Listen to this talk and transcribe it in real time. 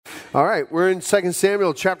All right, we're in 2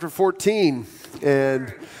 Samuel chapter 14,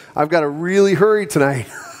 and I've got to really hurry tonight.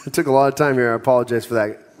 It took a lot of time here. I apologize for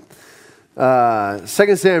that.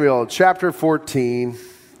 2 Samuel chapter 14.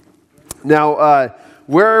 Now,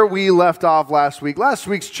 where we left off last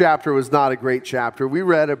week's chapter was not a great chapter. We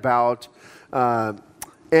read about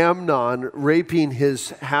Amnon raping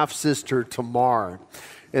his half-sister Tamar,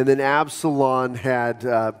 and then Absalom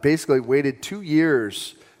had basically waited 2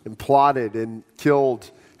 years and plotted and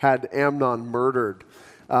had Amnon murdered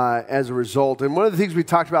as a result. And one of the things we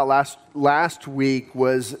talked about last week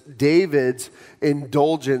was David's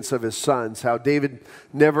indulgence of his sons, how David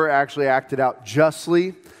never actually acted out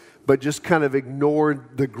justly, but just kind of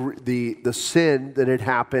ignored the sin that had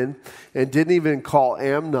happened and didn't even call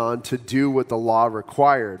Amnon to do what the law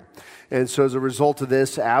required. And so as a result of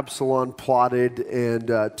this, Absalom plotted and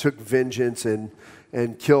took vengeance and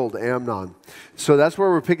killed Amnon. So that's where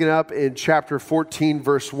we're picking up in chapter 14,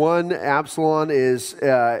 verse 1. Absalom is in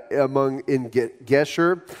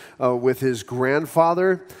Geshur with his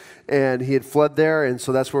grandfather, and he had fled there, and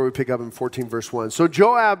so that's where we pick up in 14, verse 1. So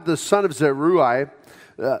Joab, the son of Zeruiah,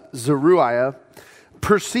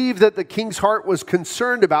 perceived that the king's heart was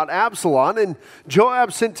concerned about Absalom, and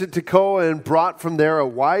Joab sent to Tekoa and brought from there a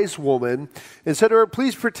wise woman and said to her,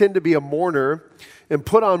 "Please pretend to be a mourner and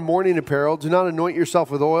put on mourning apparel. Do not anoint yourself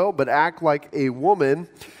with oil, but act like a woman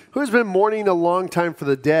who has been mourning a long time for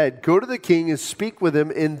the dead. Go to the king and speak with him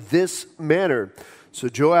in this manner." So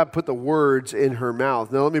Joab put the words in her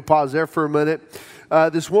mouth. Now let me pause there for a minute.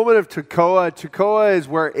 This woman of Tekoa is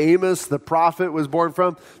where Amos the prophet was born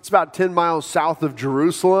from. It's about 10 miles south of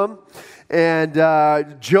Jerusalem. And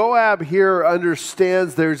Joab here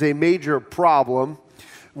understands there's a major problem.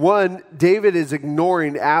 One, David is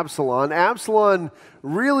ignoring Absalom. Absalom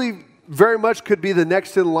really very much could be the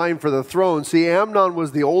next in line for the throne. See, Amnon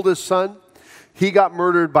was the oldest son. He got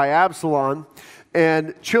murdered by Absalom.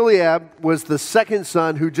 And Chileab was the second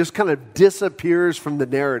son who just kind of disappears from the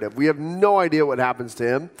narrative. We have no idea what happens to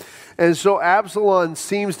him. And so Absalom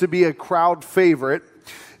seems to be a crowd favorite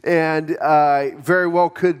and very well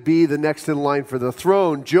could be the next in line for the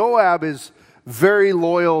throne. Joab is very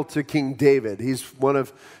loyal to King David. He's one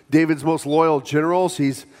of David's most loyal generals.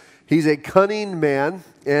 He's a cunning man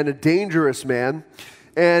and a dangerous man.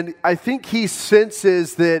 And I think he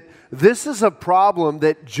senses that this is a problem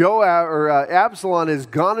that Absalom has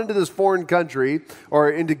gone into this foreign country or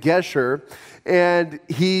into Geshur, and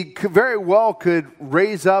he very well could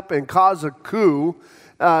raise up and cause a coup.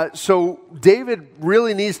 So David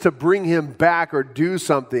really needs to bring him back or do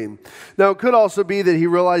something. Now, it could also be that he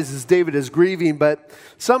realizes David is grieving, but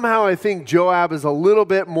somehow I think Joab is a little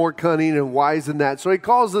bit more cunning and wise than that. So he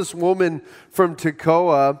calls this woman from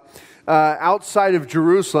Tekoa outside of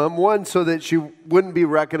Jerusalem, one, so that she wouldn't be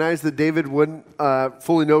recognized, that David wouldn't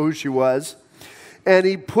fully know who she was. And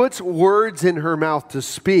he puts words in her mouth to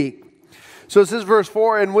speak. So it says, verse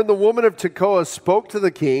 4, "And when the woman of Tekoa spoke to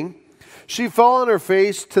the king, she fell on her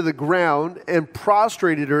face to the ground and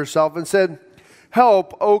prostrated herself and said,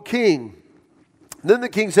 'Help, O king.' Then the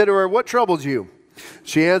king said to her, 'What troubles you?'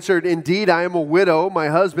 She answered, 'Indeed, I am a widow. My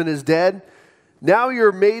husband is dead. Now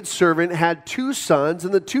your maidservant had 2 sons,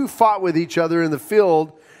 and the 2 fought with each other in the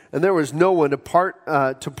field, and there was no one to part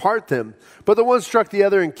them. But the one struck the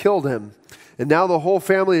other and killed him. And now the whole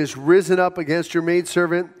family is risen up against your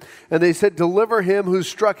maidservant. And they said, deliver him who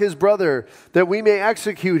struck his brother, that we may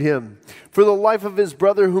execute him for the life of his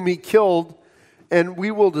brother whom he killed, and we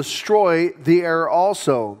will destroy the heir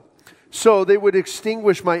also. So they would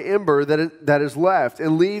extinguish my ember that is left,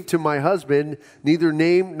 and leave to my husband neither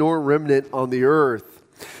name nor remnant on the earth.'"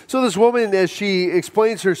 So this woman, as she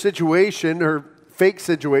explains her situation, her fake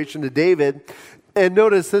situation to David, and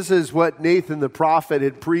notice this is what Nathan the prophet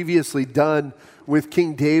had previously done with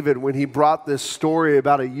King David when he brought this story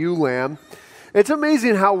about a ewe lamb. It's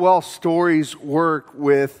amazing how well stories work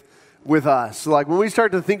with us. Like when we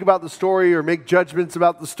start to think about the story or make judgments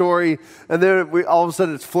about the story, and then all of a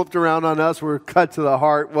sudden it's flipped around on us, we're cut to the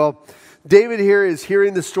heart. Well, David here is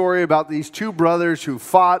hearing the story about these 2 brothers who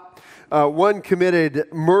fought. One committed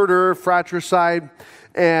murder, fratricide,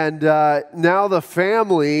 and now the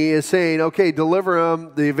family is saying, okay, deliver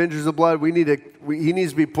him, the Avengers of Blood, he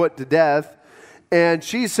needs to be put to death. And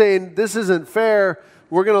she's saying, this isn't fair.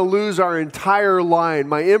 We're going to lose our entire line.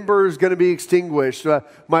 My ember is going to be extinguished.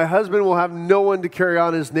 My husband will have no one to carry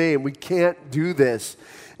on his name. We can't do this.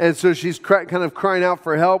 And so she's kind of crying out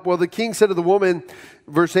for help. Well, the king said to the woman,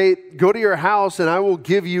 verse 8, "Go to your house and I will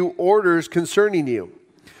give you orders concerning you."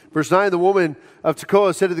 Verse 9, the woman of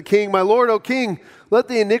Tekoa said to the king, "My lord, O king, let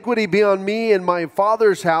the iniquity be on me and my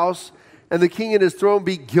father's house, and the king and his throne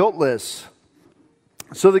be guiltless."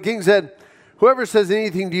 So the king said, whoever says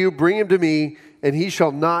anything to you, bring him to me, and he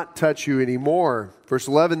shall not touch you anymore. Verse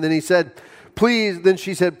 11, then she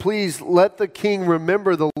said, please let the king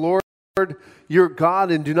remember the Lord your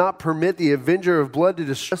God, and do not permit the avenger of blood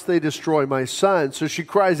to destroy my son. So she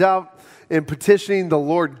cries out in petitioning the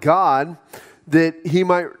Lord God that he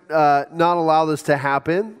might not allow this to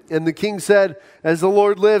happen. And the king said, as the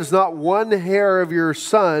Lord lives, not one hair of your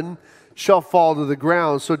son shall fall to the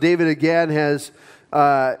ground. So David again has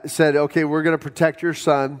said, okay, we're going to protect your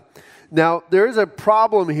son. Now, there is a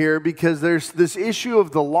problem here because there's this issue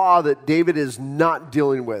of the law that David is not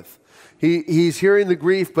dealing with. He's hearing the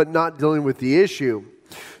grief, but not dealing with the issue.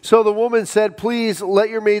 So the woman said, please let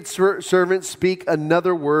your maidservant speak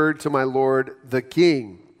another word to my lord the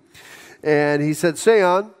king. And he said, say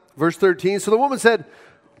on. Verse 13, so the woman said,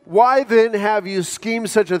 why then have you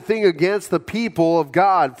schemed such a thing against the people of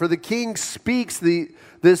God? For the king speaks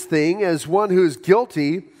this thing as one who is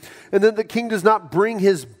guilty, and then the king does not bring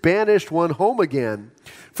his banished one home again.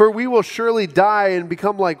 For we will surely die and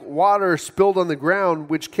become like water spilled on the ground,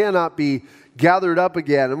 which cannot be gathered up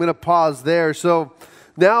again. I'm going to pause there. So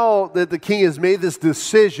now that the king has made this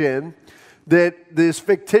decision, that this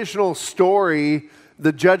fictional story,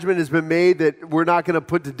 the judgment has been made that we're not going to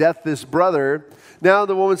put to death this brother. Now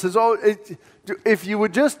the woman says, if you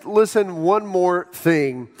would just listen one more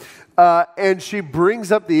thing. And she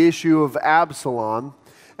brings up the issue of Absalom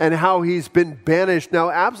and how he's been banished. Now,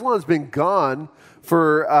 Absalom's been gone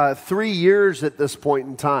for 3 years at this point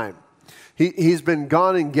in time. He's been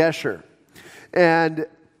gone in Geshur. And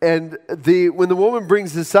when the woman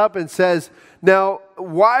brings this up and says, now,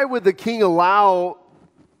 why would the king allow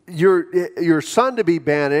your son to be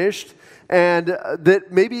banished, and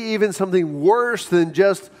that maybe even something worse than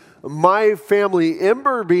just my family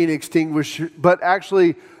ember being extinguished, but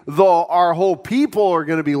actually our whole people are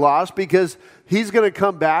going to be lost because he's going to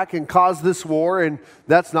come back and cause this war, and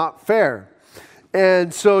that's not fair.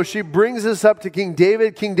 And so she brings this up to King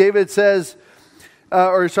David. King David says,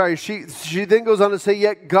 she then goes on to say,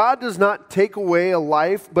 yet God does not take away a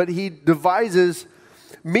life, but he devises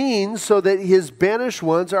means so that his banished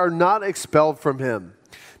ones are not expelled from him.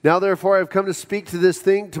 Now therefore I have come to speak to this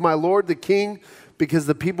thing to my lord the king, because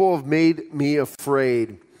the people have made me afraid.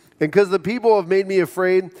 And because the people have made me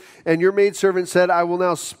afraid, and your maidservant said, I will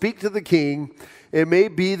now speak to the king, it may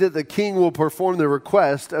be that the king will perform the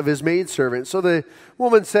request of his maidservant. So the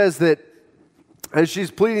woman says that, as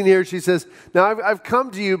she's pleading here, she says, now I've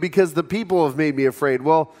come to you because the people have made me afraid.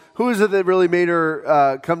 Well, who is it that really made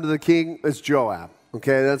her come to the king? It's Joab.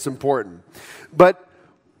 Okay, that's important. But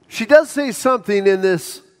she does say something in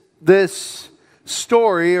this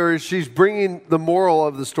story, or she's bringing the moral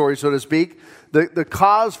of the story, so to speak, the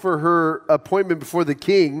cause for her appointment before the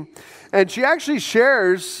king. And she actually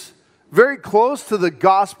shares very close to the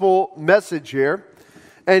gospel message here.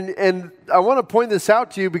 And I want to point this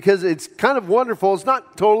out to you because it's kind of wonderful. It's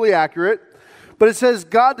not totally accurate, but it says,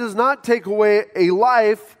 God does not take away a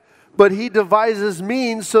life, but he devises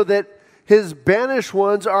means so that his banished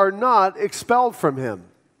ones are not expelled from him.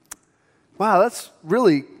 Wow, that's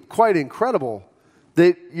really quite incredible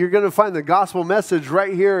that you're going to find the gospel message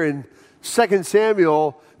right here in 2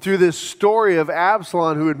 Samuel through this story of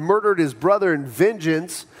Absalom, who had murdered his brother in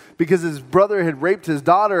vengeance because his brother had raped his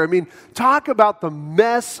daughter. I mean, talk about the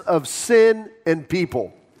mess of sin and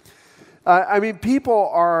people. People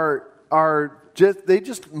are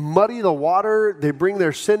just muddy the water. They bring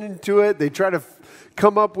their sin into it. They try to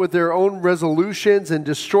come up with their own resolutions and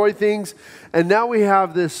destroy things. And now we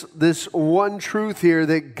have this one truth here,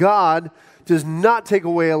 that God does not take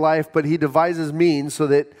away a life, but he devises means so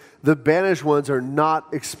that the banished ones are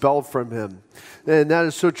not expelled from him. And that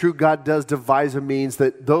is so true. God does devise a means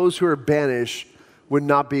that those who are banished would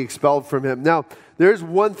not be expelled from him. Now, there's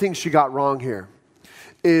one thing she got wrong here,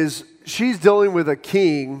 is she's dealing with a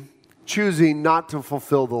king choosing not to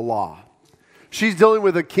fulfill the law. She's dealing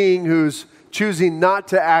with a king who's choosing not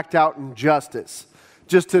to act out injustice,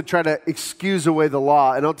 just to try to excuse away the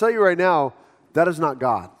law. And I'll tell you right now, that is not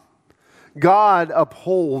God. God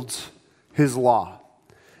upholds his law,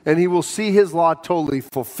 and he will see his law totally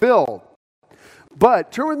fulfilled.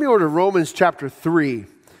 But turn with me over to Romans chapter 3,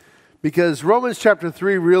 because Romans chapter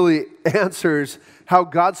 3 really answers how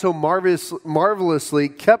God so marvelously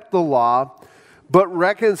kept the law, but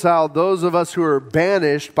reconciled those of us who are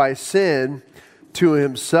banished by sin to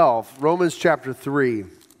himself. Romans chapter 3.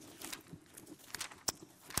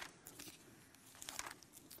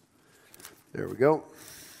 There we go.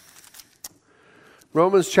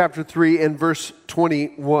 Romans chapter 3 and verse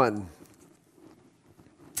 21.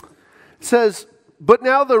 It says, but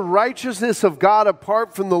now the righteousness of God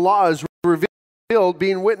apart from the law is revealed,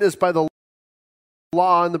 being witnessed by the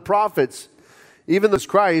law and the prophets, even this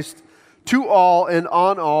Christ, to all and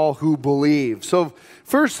on all who believe. So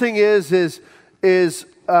first thing is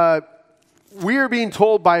we are being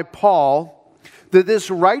told by Paul that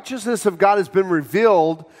this righteousness of God has been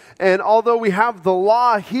revealed, and although we have the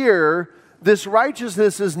law here, this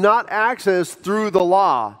righteousness is not accessed through the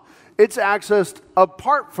law. It's accessed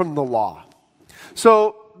apart from the law.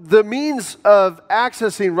 So the means of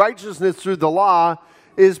accessing righteousness through the law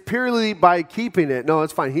is purely by keeping it. No,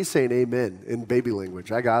 it's fine. He's saying amen in baby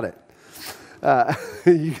language. I got it.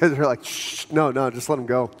 You guys are like, shh, no, just let him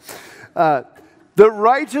go. The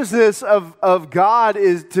righteousness of God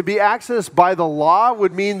is to be accessed by the law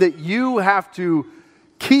would mean that you have to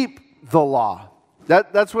keep the law.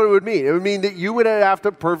 That's what it would mean. It would mean that you would have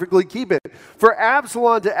to perfectly keep it. For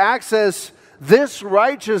Absalom to access this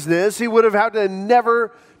righteousness, he would have had to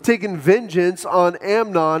never taken vengeance on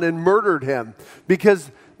Amnon and murdered him,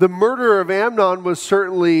 because the murder of Amnon was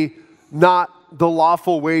certainly not the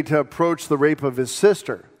lawful way to approach the rape of his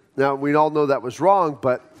sister. Now, we all know that was wrong,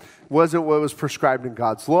 but wasn't what was prescribed in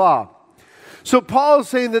God's law. So Paul is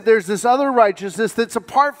saying that there's this other righteousness that's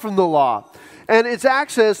apart from the law, and it's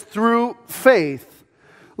accessed through faith.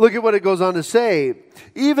 Look at what it goes on to say.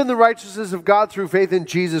 Even the righteousness of God through faith in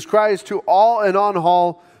Jesus Christ to all and on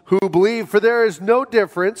all who believe. For there is no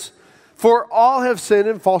difference, for all have sinned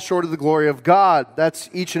and fall short of the glory of God. That's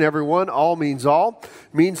each and every one. All means all.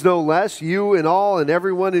 Means no less. You and all and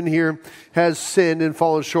everyone in here has sinned and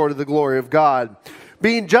fallen short of the glory of God.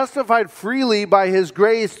 Being justified freely by his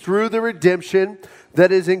grace through the redemption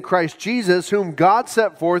that is in Christ Jesus, whom God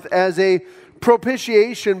set forth as a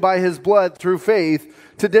propitiation by his blood through faith,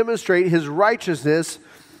 to demonstrate his righteousness,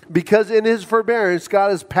 because in his forbearance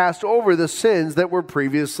God has passed over the sins that were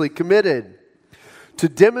previously committed, to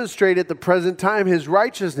demonstrate at the present time his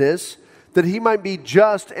righteousness, that he might be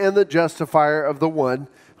just and the justifier of the one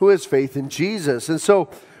who has faith in Jesus. And so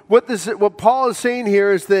what Paul is saying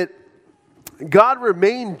here is that God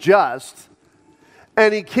remained just,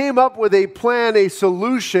 and he came up with a plan, a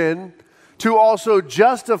solution to also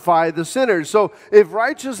justify the sinners. So if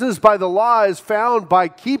righteousness by the law is found by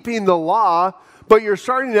keeping the law, but you're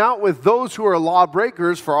starting out with those who are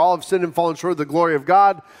lawbreakers, for all have sinned and fallen short of the glory of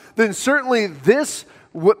God, then certainly this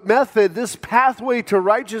method, this pathway to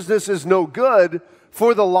righteousness is no good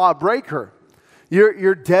for the lawbreaker.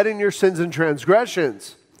 You're dead in your sins and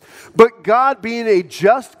transgressions. But God, being a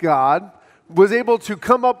just God, was able to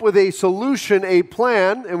come up with a solution, a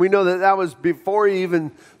plan, and we know that that was before he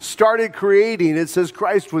even started creating. It says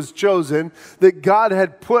Christ was chosen, that God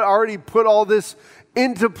had already put all this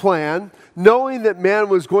into plan, knowing that man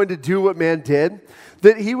was going to do what man did,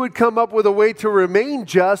 that he would come up with a way to remain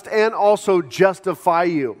just and also justify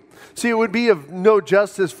you. See, it would be of no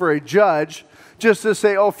justice for a judge just to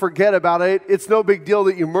say, oh, forget about it. It's no big deal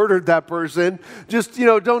that you murdered that person. Just,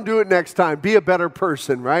 don't do it next time. Be a better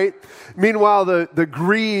person, right? Meanwhile, the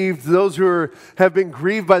grieved, those who have been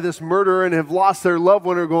grieved by this murder and have lost their loved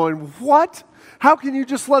one are going, what? How can you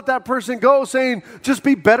just let that person go, saying, just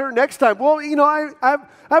be better next time? Well, I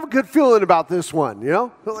have a good feeling about this one, They're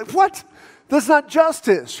like, what? That's not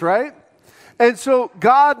justice, right? And so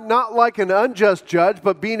God, not like an unjust judge,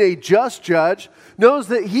 but being a just judge, knows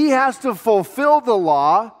that he has to fulfill the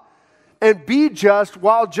law and be just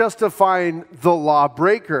while justifying the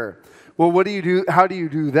lawbreaker. Well, what do you do? How do you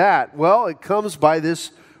do that? Well, it comes by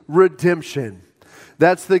this redemption.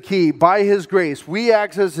 That's the key. By his grace. We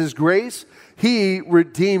access his grace. He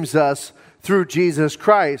redeems us through Jesus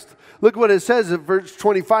Christ. Look what it says in verse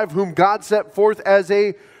 25, whom God set forth as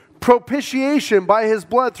a propitiation by his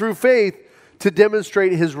blood through faith to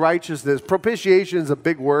demonstrate his righteousness. Propitiation is a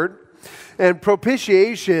big word. And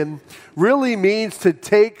propitiation really means to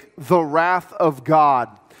take the wrath of God,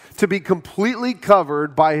 to be completely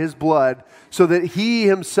covered by his blood so that he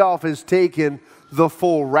himself has taken the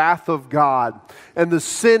full wrath of God. And the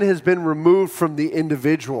sin has been removed from the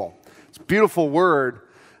individual. It's a beautiful word.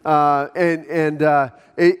 It's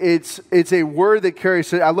a word that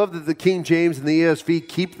carries, I love that the King James and the ESV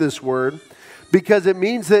keep this word, because it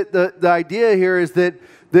means that the idea here is that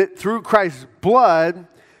through Christ's blood,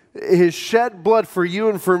 his shed blood for you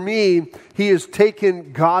and for me, he has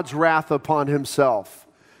taken God's wrath upon himself.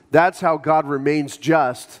 That's how God remains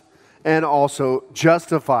just and also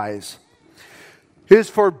justifies. His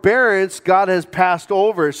forbearance, God has passed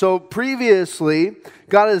over. So previously,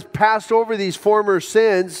 God has passed over these former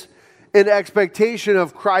sins in expectation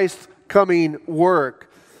of Christ's coming work.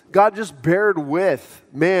 God just bared with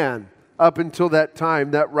man up until that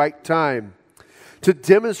time, that right time, to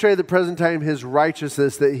demonstrate at the present time his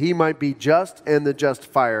righteousness, that he might be just and the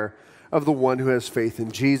justifier of the one who has faith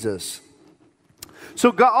in Jesus.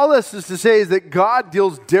 So God, all this is to say is that God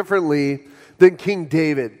deals differently than King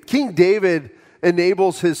David. King David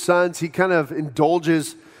enables his sons. He kind of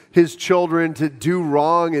indulges his children to do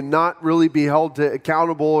wrong and not really be held to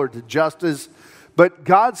accountable or to justice. But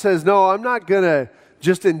God says, no, I'm not going to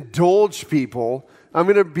just indulge people. I'm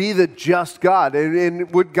going to be the just God.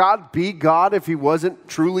 And would God be God if he wasn't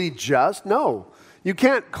truly just? No. You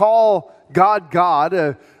can't call God God,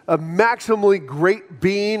 a maximally great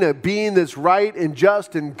being, a being that's right and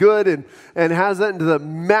just and good and has that into the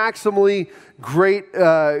maximally great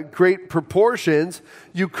proportions.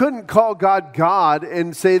 You couldn't call God God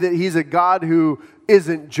and say that he's a God who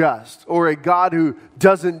isn't just or a God who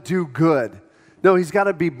doesn't do good. No, he's got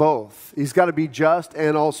to be both. He's got to be just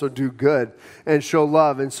and also do good and show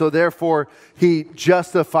love. And so therefore, he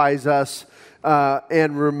justifies us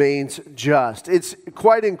and remains just. It's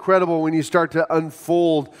quite incredible when you start to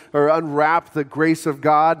unfold or unwrap the grace of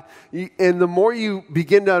God. And the more you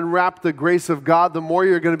begin to unwrap the grace of God, the more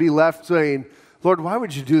you're going to be left saying, Lord, why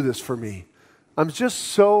would you do this for me? I'm just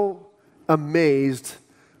so amazed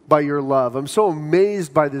by your love. I'm so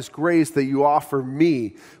amazed by this grace that you offer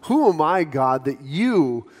me. Who am I, God, that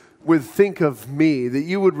you would think of me, that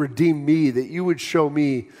you would redeem me, that you would show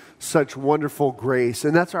me such wonderful grace?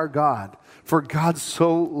 And that's our God. For God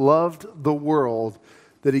so loved the world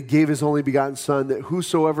that he gave his only begotten Son, that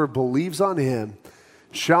whosoever believes on him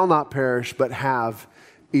shall not perish, but have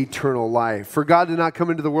eternal life. For God did not come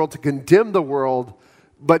into the world to condemn the world,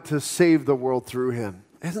 but to save the world through him.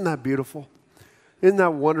 Isn't that beautiful? Isn't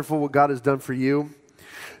that wonderful what God has done for you?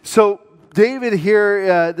 So David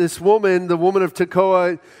here, this woman, the woman of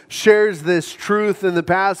Tekoa, shares this truth in the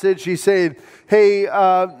passage. She's saying, hey,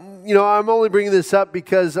 I'm only bringing this up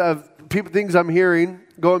because of things I'm hearing,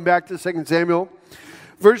 going back to 2 Samuel.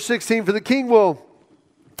 Verse 16, for the king will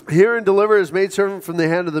hear and deliver his maidservant from the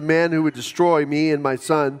hand of the man who would destroy me and my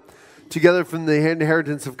son, together from the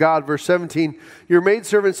inheritance of God. Verse 17, your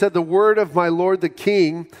maidservant said the word of my lord the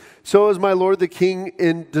king. So is my lord the king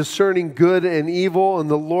in discerning good and evil,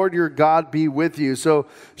 and the Lord your God be with you. So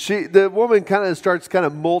the woman starts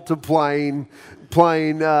multiplying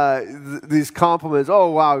these compliments.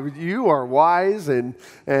 Oh wow, you are wise, and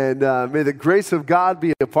may the grace of God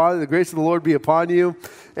be upon the grace of the Lord be upon you.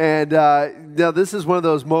 And now this is one of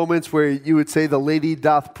those moments where you would say the lady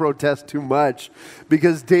doth protest too much,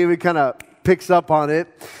 because David kind of picks up on it,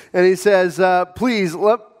 and he says, please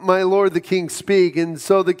let my lord the king speak. And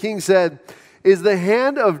so the king said, is the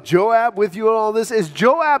hand of Joab with you in all this? Is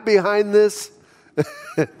Joab behind this?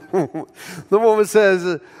 The woman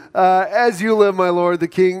says, as you live, my lord the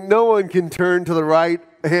king, no one can turn to the right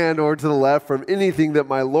hand or to the left from anything that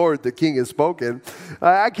my lord the king has spoken.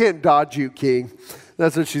 I can't dodge you, king.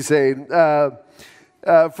 That's what she's saying.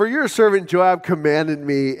 For your servant Joab commanded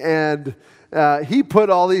me, and he put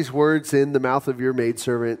all these words in the mouth of your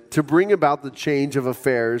maidservant to bring about the change of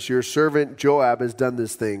affairs. Your servant Joab has done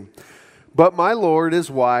this thing. But my Lord is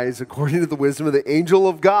wise, according to the wisdom of the angel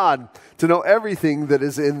of God, to know everything that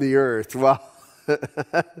is in the earth. Well,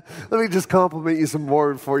 let me just compliment you some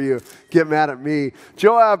more before you get mad at me.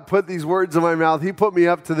 Joab put these words in my mouth. He put me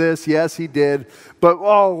up to this. Yes, he did. But,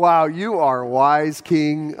 oh, wow, you are wise,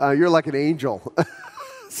 king. You're like an angel.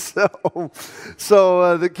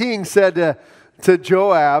 So the king said to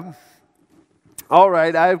Joab, all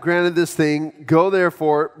right, I have granted this thing. Go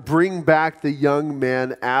therefore, bring back the young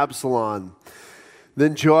man Absalom.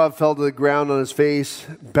 Then Joab fell to the ground on his face,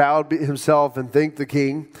 bowed himself, and thanked the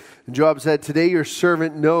king. And Joab said, today your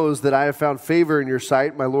servant knows that I have found favor in your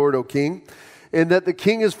sight, my lord, O king, and that the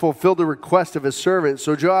king has fulfilled the request of his servant.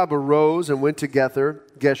 So Joab arose and went to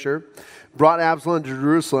Geshur, brought Absalom to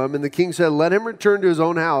Jerusalem, and the king said, let him return to his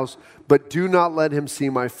own house, but do not let him see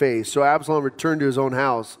my face. So Absalom returned to his own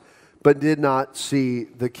house, but did not see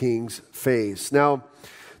the king's face. Now,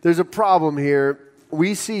 there's a problem here.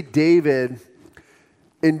 We see David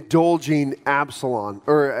indulging Absalom,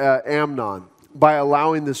 or Amnon, by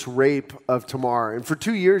allowing this rape of Tamar. And for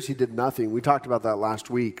 2 years, he did nothing. We talked about that last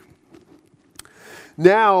week.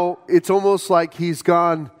 Now, it's almost like he's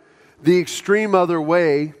gone the extreme other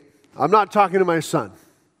way. I'm not talking to my son.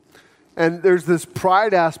 And there's this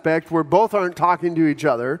pride aspect where both aren't talking to each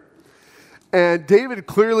other. And David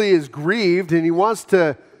clearly is grieved, and he wants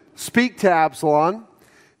to speak to Absalom.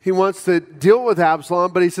 He wants to deal with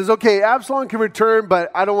Absalom, but he says, okay, Absalom can return,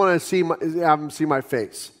 but I don't want to have him see my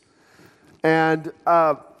face. And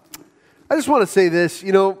I just want to say this,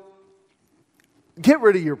 get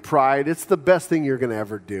rid of your pride. It's the best thing you're going to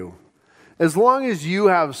ever do. As long as you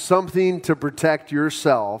have something to protect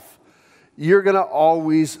yourself, you're going to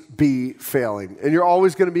always be failing, and you're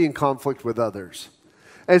always going to be in conflict with others.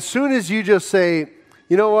 As soon as you just say,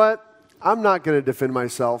 you know what, I'm not going to defend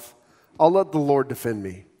myself, I'll let the Lord defend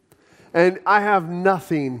me. And I have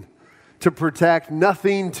nothing to protect,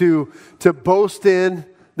 nothing to boast in,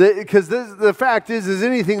 because the fact is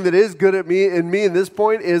anything that is good at me in this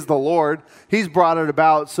point is the Lord. He's brought it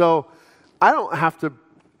about, so I don't have to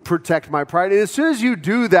protect my pride. And as soon as you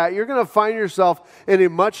do that, you're going to find yourself in a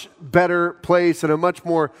much better place and a much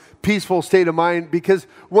more peaceful state of mind, because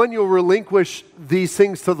one, you'll relinquish these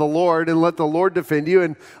things to the Lord and let the Lord defend you.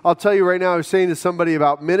 And I'll tell you right now, I was saying to somebody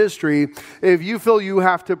about ministry, if you feel you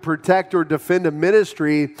have to protect or defend a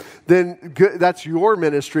ministry, then that's your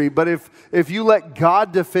ministry. But if you let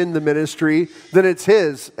God defend the ministry, then it's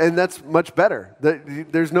His, and that's much better.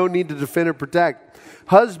 There's no need to defend or protect.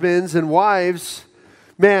 Husbands and wives,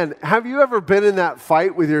 man, have you ever been in that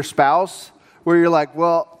fight with your spouse where you're like,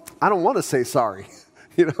 well, I don't want to say sorry.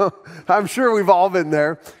 You know, I'm sure we've all been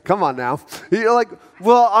there. Come on now. You're like,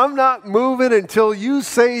 well, I'm not moving until you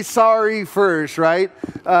say sorry first, right?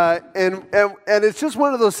 And it's just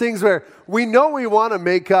one of those things where we know we want to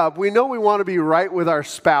make up. We know we want to be right with our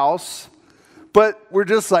spouse, but we're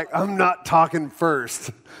just like, I'm not talking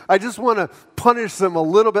first. I just want to punish them a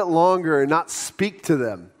little bit longer and not speak to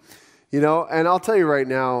them. You know, and I'll tell you right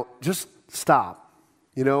now, just stop.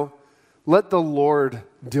 You know, let the Lord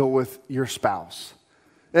deal with your spouse.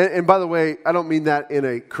 And by the way, I don't mean that in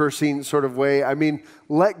a cursing sort of way. I mean,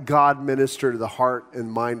 let God minister to the heart and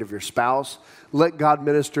mind of your spouse. Let God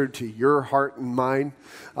minister to your heart and mind.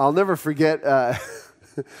 I'll never forget, I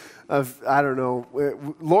don't know,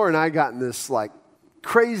 Laura and I got in this like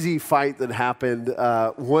crazy fight that happened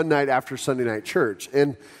one night after Sunday night church.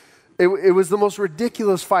 And it was the most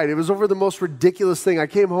ridiculous fight. It was over the most ridiculous thing. I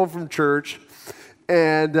came home from church,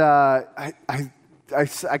 and I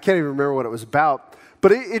can't even remember what it was about.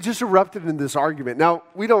 But it just erupted in this argument. Now,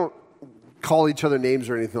 we don't call each other names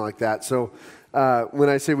or anything like that. So when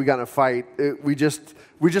I say we got in a fight, we just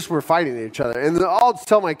were fighting each other. And I'll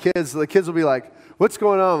tell my kids, the kids will be like, what's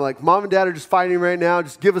going on? I'm like, Mom and Dad are just fighting right now.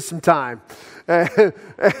 Just give us some time.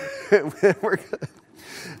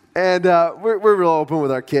 And we're real open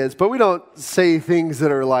with our kids, but we don't say things that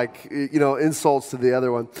are like, you know, insults to the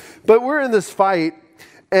other one. But we're in this fight,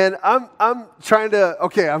 and I'm trying to,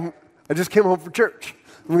 I just came home from church.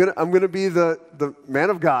 I'm gonna be the man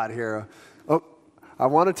of God here. Oh, I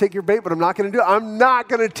want to take your bait, but I'm not going to do it. I'm not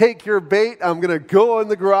going to take your bait. I'm going to go in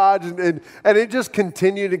the garage, and it just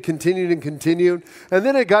continued and continued and continued. And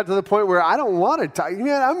then it got to the point where I don't want to talk.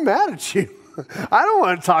 Man, I'm mad at you. I don't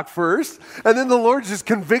want to talk first. And then the Lord's just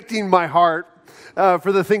convicting my heart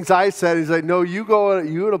for the things I said. He's like, no, you go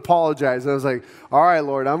and you would apologize. And I was like, all right,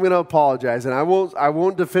 Lord, I'm going to apologize. And I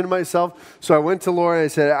won't defend myself. So I went to Lord and I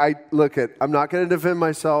said, I'm not going to defend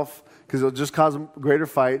myself because it'll just cause a greater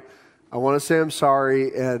fight. I want to say I'm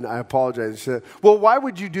sorry and I apologize. She said, well, why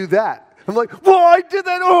would you do that? I'm like, well, I did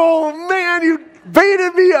that. Oh, man, you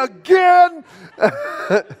baited me again.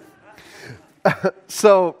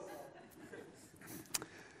 So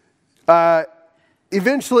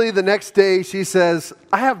eventually the next day she says,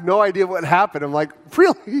 I have no idea what happened. I'm like,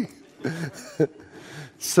 really?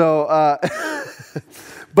 So,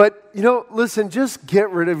 but, you know, listen, just get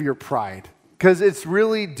rid of your pride because it's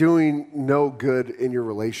really doing no good in your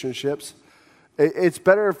relationships. It's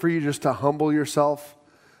better for you just to humble yourself.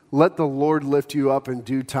 Let the Lord lift you up in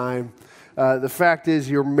due time. The fact is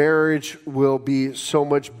your marriage will be so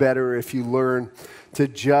much better if you learn to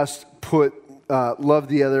just love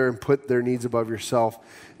the other and put their needs above yourself.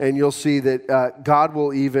 And you'll see that God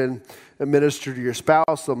will even minister to your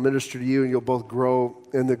spouse, they'll minister to you, and you'll both grow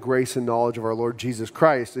in the grace and knowledge of our Lord Jesus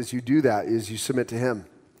Christ as you do that, as you submit to Him.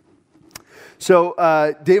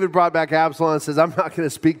 So David brought back Absalom and says, I'm not going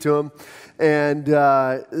to speak to him. And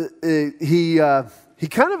he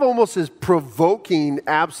kind of almost is provoking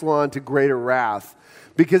Absalom to greater wrath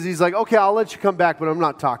because he's like, okay, I'll let you come back, but I'm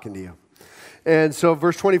not talking to you. And so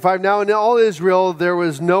verse 25, now in all Israel, there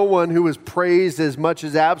was no one who was praised as much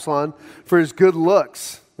as Absalom for his good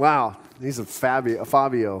looks. Wow, he's a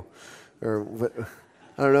Fabio. Or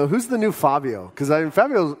I don't know, who's the new Fabio? Because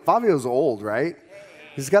Fabio's old, right?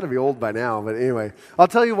 He's got to be old by now, but anyway. I'll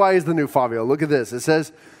tell you why he's the new Fabio. Look at this. It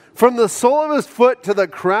says, from the sole of his foot to the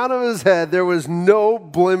crown of his head, there was no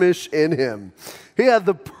blemish in him. He had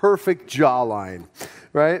the perfect jawline,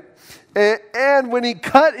 right? And when he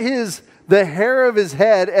cut the hair of his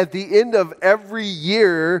head at the end of every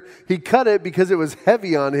year, he cut it because it was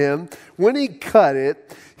heavy on him. When he cut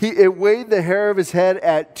it, it weighed the hair of his head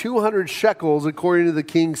at 200 shekels according to the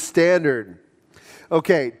king's standard.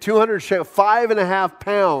 Okay, 200 shekels, 5.5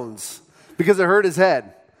 pounds, because it hurt his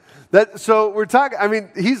head. So we're talking, I mean,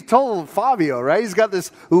 he's total Fabio, right? He's got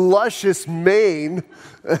this luscious mane,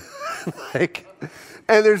 and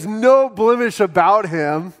there's no blemish about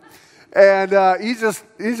him. And he's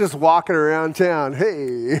just walking around town.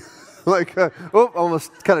 Hey,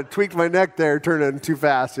 almost kind of tweaked my neck there, turning too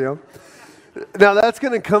fast, Now that's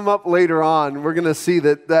going to come up later on. We're going to see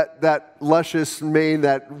that luscious mane,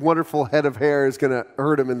 that wonderful head of hair is going to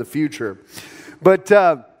hurt him in the future. But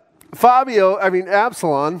Absalom,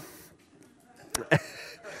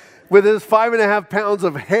 with his 5.5 pounds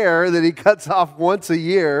of hair that he cuts off once a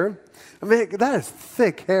year. I mean, that is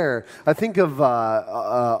thick hair. I think of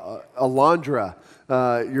Alondra,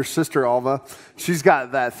 your sister Alva. She's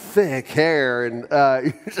got that thick hair, and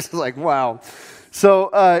you're just like, wow. So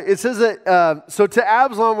it says that, so to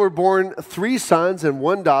Absalom were born 3 sons and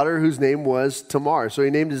 1 daughter whose name was Tamar. So he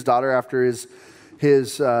named his daughter after his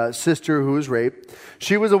sister who was raped.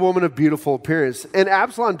 She was a woman of beautiful appearance. And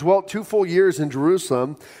Absalom dwelt 2 full years in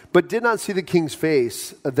Jerusalem, but did not see the king's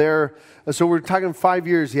face. So we're talking 5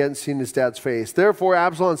 years he hadn't seen his dad's face. Therefore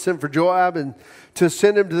Absalom sent for Joab and to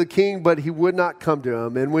send him to the king, but he would not come to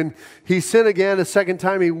him. And when he sent again a second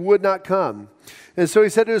time, he would not come. And so he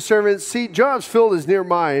said to his servants, see, Joab's field is near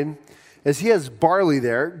mine, as he has barley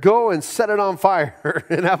there. Go and set it on fire.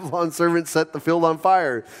 And Absalom's servants set the field on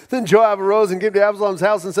fire. Then Joab arose and came to Absalom's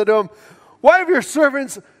house and said to him, why have your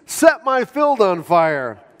servants set my field on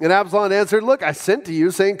fire? And Absalom answered, look, I sent to you,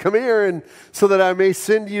 saying, come here, and so that I may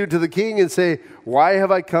send you to the king and say, why have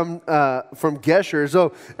I come from Geshur?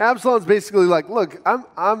 So Absalom's basically like, look,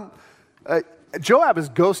 Joab is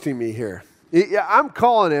ghosting me here. I'm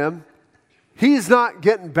calling him. He's not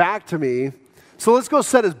getting back to me. So let's go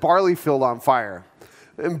set his barley field on fire.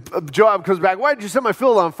 And Joab comes back, why did you set my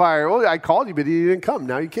field on fire? Well, I called you, but you didn't come.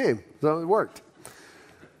 Now you came. So it worked.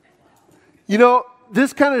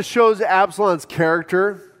 This kind of shows Absalom's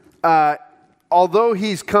character. Although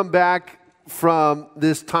he's come back from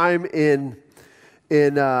this time in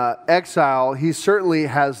exile, he certainly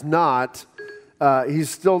has not.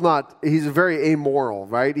 He's very amoral,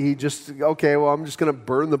 right? He just, I'm just going to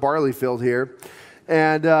burn the barley field here.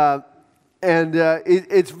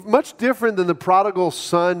 It's much different than the prodigal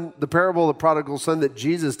son, the parable of the prodigal son that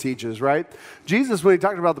Jesus teaches, right? Jesus, when he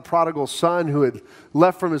talked about the prodigal son who had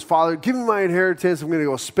left from his father, give me my inheritance, I'm going to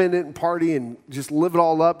go spend it and party and just live it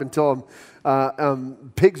all up until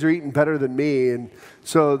pigs are eating better than me. And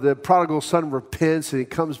so the prodigal son repents and he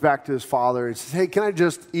comes back to his father and says, hey, can I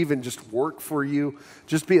just work for you?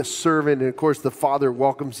 Just be a servant. And of course, the father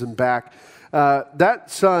welcomes him back. That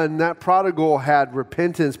son, that prodigal had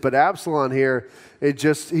repentance, but Absalom here,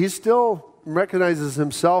 he still recognizes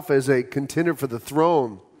himself as a contender for the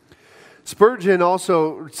throne. Spurgeon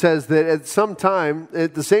also says that at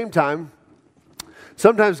the same time,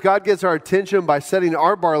 sometimes God gets our attention by setting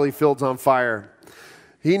our barley fields on fire.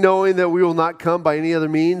 He, knowing that we will not come by any other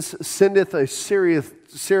means, sendeth a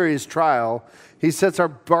serious trial. He sets our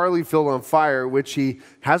barley field on fire, which he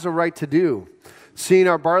has a right to do, seeing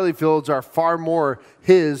our barley fields are far more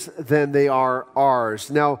his than they are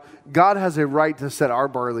ours. Now, God has a right to set our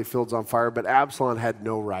barley fields on fire, but Absalom had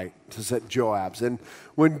no right to set Joab's. And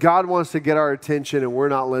when God wants to get our attention and we're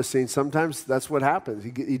not listening, sometimes that's what happens.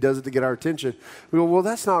 He does it to get our attention. We go, well,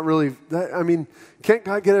 that's not really, can't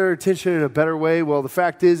God get our attention in a better way? Well, the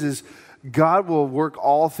fact is God will work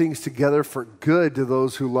all things together for good to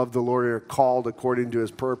those who love the Lord and are called according to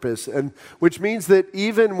his purpose. And which means that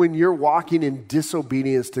even when you're walking in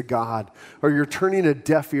disobedience to God or you're turning a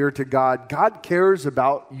deaf ear to God, God cares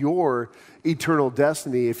about your eternal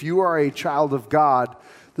destiny. If you are a child of God,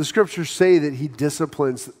 the scriptures say that he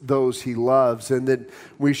disciplines those he loves, and that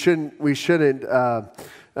we shouldn't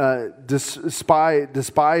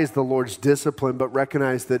despise the Lord's discipline, but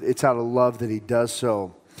recognize that it's out of love that he does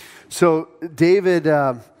so. So David,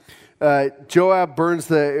 Joab burns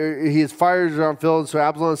his fires are on field. So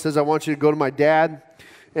Absalom says, I want you to go to my dad.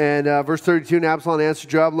 And verse 32, and Absalom answered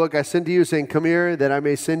Joab, look, I sent to you saying, come here that I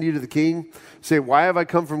may send you to the king. Say, why have I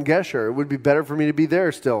come from Geshur? It would be better for me to be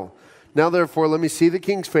there still. Now therefore, let me see the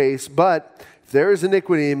king's face. But if there is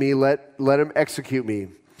iniquity in me, let him execute me.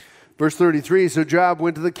 Verse 33, so Joab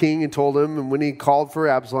went to the king and told him. And when he called for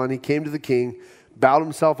Absalom, he came to the king, bowed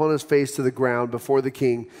himself on his face to the ground before the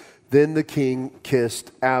king. Then the king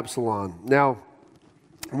kissed Absalom. Now,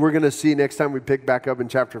 we're going to see next time we pick back up in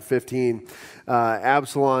chapter 15,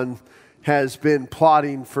 Absalom has been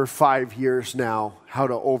plotting for 5 years now how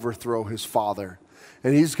to overthrow his father.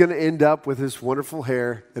 And he's going to end up with his wonderful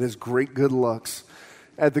hair and his great good looks.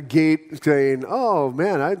 at the gate saying, oh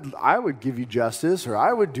man, I would give you justice, or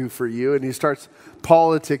I would do for you. And he starts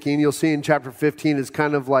politicking. You'll see in chapter 15, it's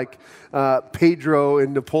kind of like Pedro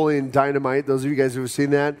in Napoleon Dynamite. Those of you guys who have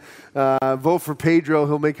seen that, vote for Pedro,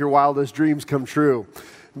 he'll make your wildest dreams come true.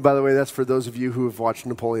 By the way, that's for those of you who have watched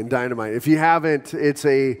Napoleon Dynamite. If you haven't, it's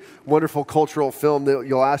a wonderful cultural film that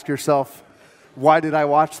you'll ask yourself, why did I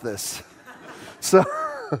watch this? So,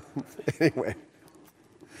 anyway,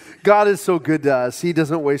 God is so good to us. He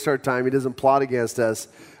doesn't waste our time. He doesn't plot against us,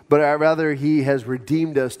 but rather he has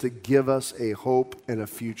redeemed us to give us a hope and a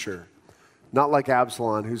future. Not like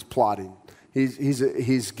Absalom, who's plotting.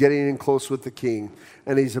 He's getting in close with the king,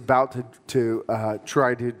 and he's about to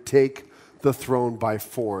try to take the throne by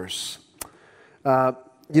force.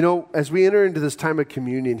 As we enter into this time of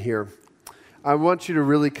communion here, I want you to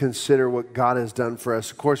really consider what God has done for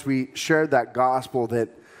us. Of course, we shared that gospel that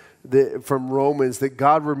from Romans, that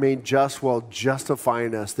God remained just while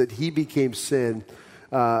justifying us, that he became sin.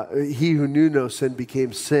 He who knew no sin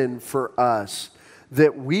became sin for us,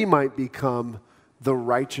 that we might become the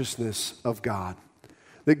righteousness of God.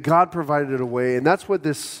 That God provided a way, and that's what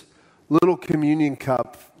this little communion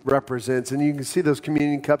cup represents. And you can see those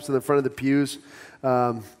communion cups in the front of the pews.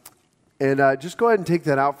 Just go ahead and take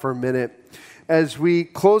that out for a minute. As we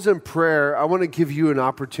close in prayer, I want to give you an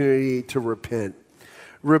opportunity to repent.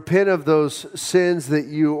 Repent of those sins that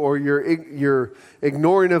you're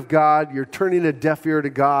ignoring of God, you're turning a deaf ear to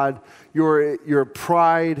God, your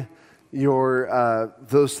pride,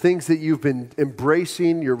 those things that you've been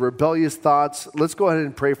embracing, your rebellious thoughts. Let's go ahead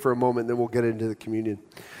and pray for a moment, then we'll get into the communion.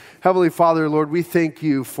 Heavenly Father, Lord, we thank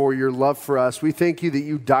you for your love for us. We thank you that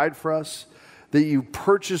you died for us, that you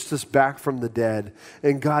purchased us back from the dead.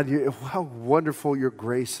 And God, how wonderful your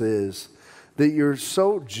grace is, that you're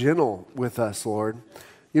so gentle with us, Lord.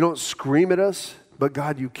 You don't scream at us, but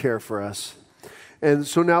God, you care for us. And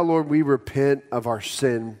so now, Lord, we repent of our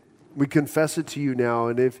sin. We confess it to you now.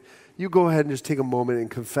 And if you go ahead and just take a moment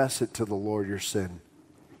and confess it to the Lord, your sin.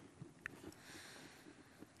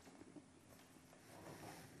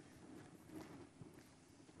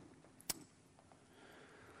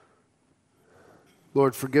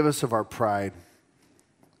 Lord, forgive us of our pride.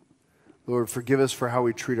 Lord, forgive us for how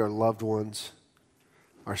we treat our loved ones,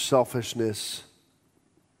 our selfishness.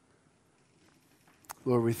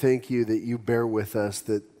 Lord, we thank you that you bear with us,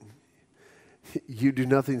 that you do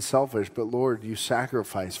nothing selfish, but Lord, you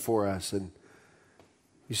sacrifice for us and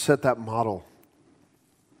you set that model.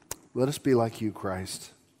 Let us be like you,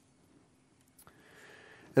 Christ.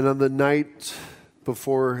 And on the night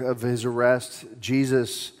of his arrest,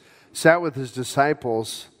 Jesus sat with his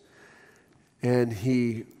disciples, and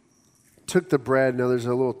he took the bread. Now there's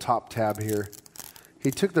a little top tab here. He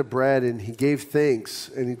took the bread and he gave thanks,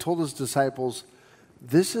 and he told his disciples,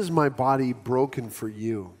 this is my body broken for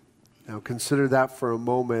you. Now consider that for a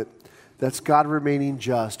moment. That's God remaining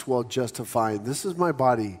just while justifying. This is my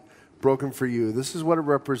body broken for you. This is what it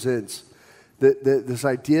represents. This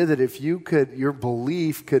idea that if your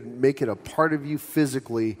belief could make it a part of you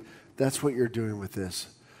physically, that's what you're doing with this.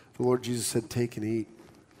 The Lord Jesus said, take and eat.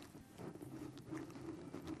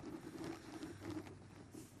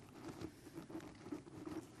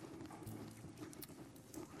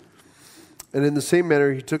 And in the same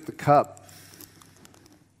manner, he took the cup.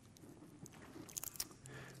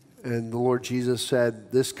 And the Lord Jesus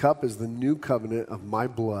said, this cup is the new covenant of my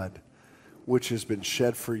blood, which has been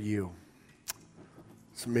shed for you.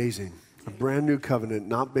 It's amazing. A brand new covenant,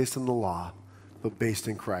 not based on the law, but based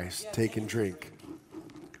in Christ. Take and drink.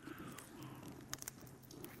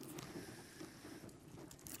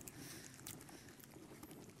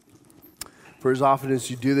 For as often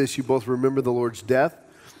as you do this, you both remember the Lord's death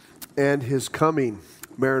and his coming.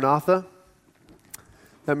 Maranatha.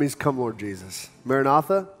 That means come, Lord Jesus.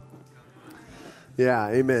 Maranatha. Yeah,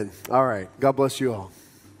 amen. All right. God bless you all.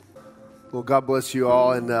 Well, God bless you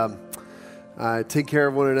all, and take care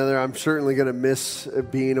of one another. I'm certainly going to miss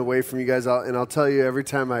being away from you guys. And I'll tell you, every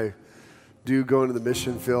time I do go into the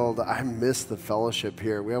mission field, I miss the fellowship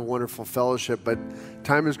here. We have wonderful fellowship, but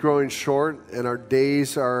time is growing short, and our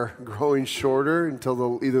days are growing shorter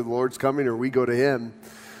until either the Lord's coming or we go to him.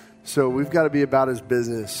 So we've got to be about his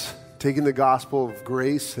business, taking the gospel of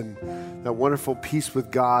grace and that wonderful peace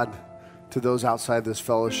with God to those outside this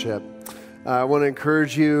fellowship. I want to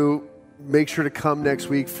encourage you, make sure to come next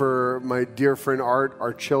week for my dear friend Art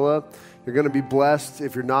Archilla. You're going to be blessed.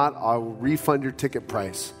 If you're not, I'll refund your ticket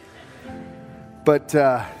price. But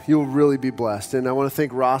you'll really be blessed. And I want to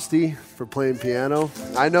thank Rusty for playing piano.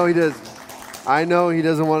 I know he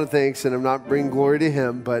doesn't want to thanks, and I'm not bringing glory to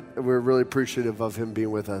him, but we're really appreciative of him being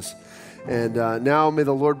with us. And now may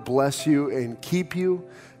the Lord bless you and keep you.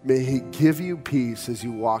 May he give you peace as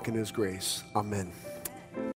you walk in his grace. Amen.